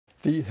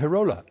The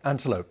Hirola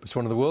antelope is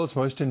one of the world's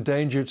most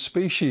endangered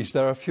species.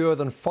 There are fewer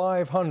than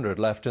 500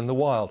 left in the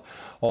wild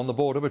on the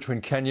border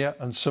between Kenya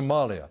and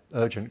Somalia.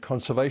 Urgent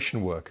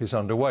conservation work is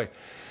underway.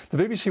 The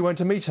BBC went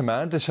to meet a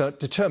man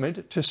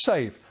determined to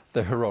save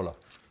the Hirola.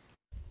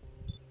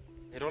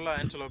 Hirola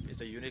antelope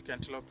is a unique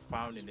antelope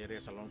found in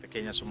areas along the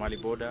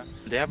Kenya-Somali border.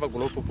 They have a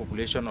global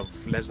population of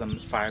less than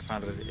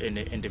 500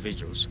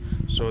 individuals.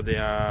 So they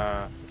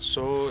are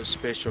so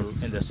special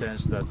in the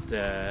sense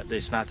that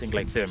there's nothing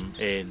like them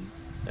in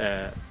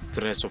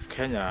the rest of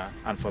Kenya,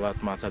 and for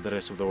that matter, the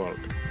rest of the world.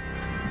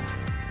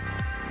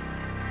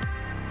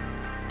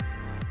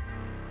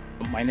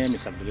 My name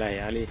is Abdullahi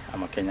Ali.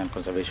 I'm a Kenyan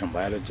conservation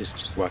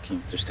biologist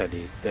working to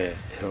study the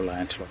Hirola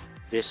antelope.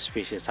 This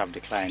species have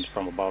declined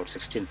from about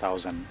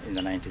 16,000 in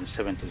the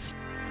 1970s.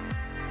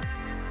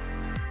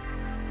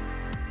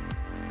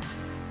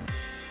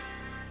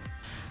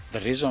 The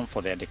reason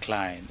for their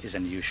decline is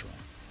unusual.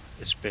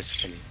 It's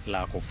basically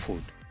lack of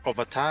food.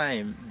 Over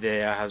time,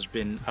 there has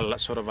been a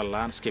sort of a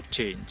landscape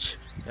change.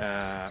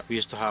 We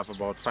used to have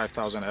about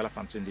 5,000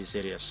 elephants in these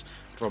areas,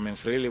 roaming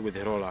freely with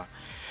Hirola.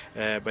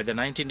 By the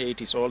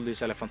 1980s, all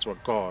these elephants were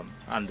gone,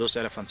 and those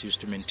elephants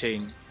used to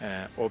maintain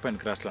open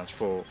grasslands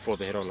for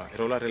the Hirola.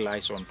 Hirola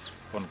relies on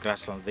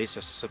grasslands. They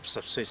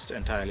subsist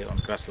entirely on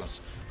grasslands.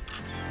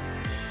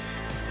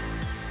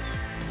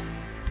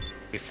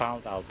 We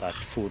found out that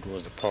food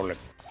was the problem.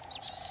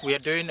 We are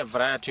doing a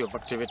variety of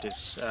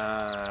activities,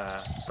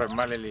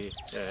 primarily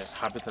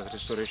habitat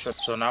restoration.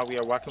 So now we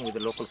are working with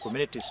the local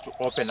communities to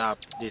open up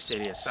these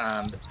areas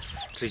and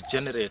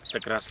regenerate the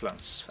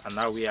grasslands. And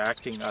now we are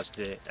acting as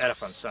the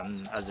elephants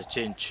and as the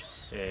change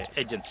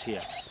agents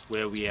here,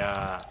 where we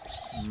are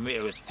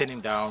thinning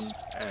down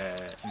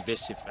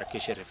invasive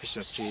acacia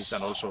reficiens trees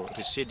and also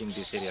reseeding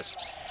these areas.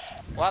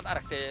 One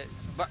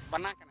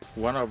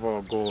of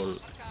our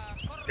goals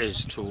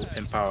is to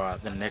empower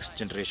the next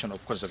generation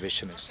of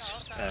conservationists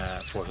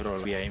for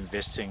Hirola. We are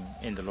investing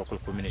in the local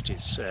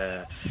communities,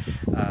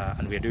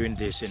 and we are doing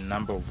this in a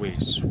number of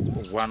ways.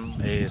 One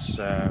is,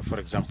 for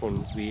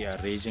example, we are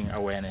raising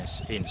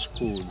awareness in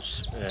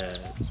schools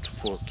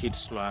for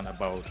kids to learn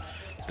about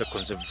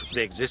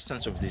the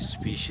existence of this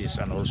species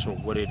and also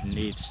what it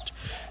needs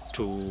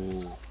to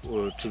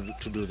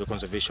do the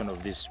conservation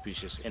of this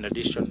species. In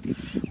addition,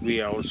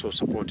 we are also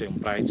supporting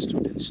bright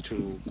students to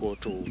go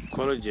to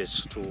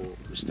colleges to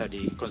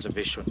study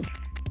conservation.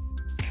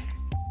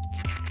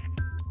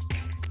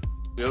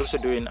 We're also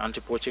doing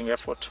anti-poaching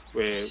effort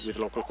with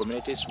local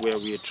communities, where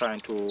we are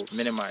trying to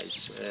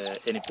minimize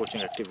any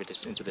poaching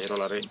activities into the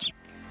Hirola range.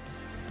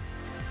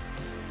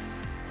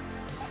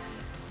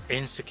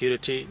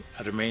 Insecurity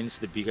remains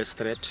the biggest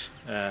threat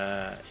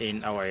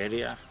in our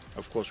area.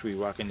 Of course, we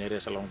work in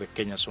areas along the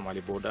Kenya-Somali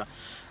border,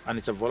 and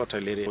it's a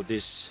volatile area.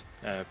 This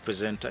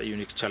presents a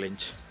unique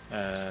challenge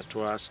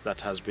to us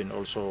that has been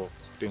also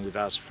been with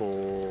us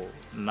for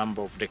a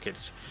number of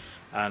decades.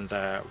 And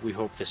we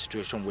hope the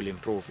situation will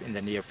improve in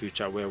the near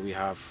future, where we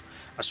have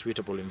a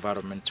suitable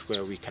environment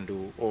where we can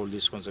do all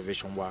this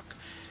conservation work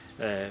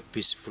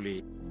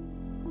peacefully.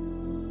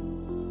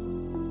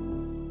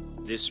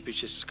 This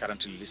species is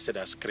currently listed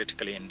as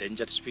critically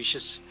endangered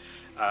species.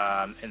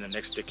 In the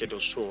next decade or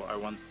so, I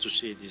want to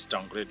see this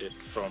downgraded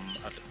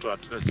to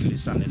at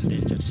least an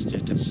endangered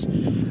status,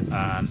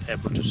 and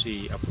able to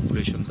see a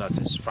population that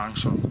is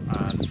functional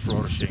and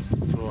flourishing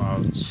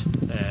throughout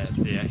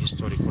their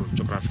historical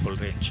geographical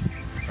range.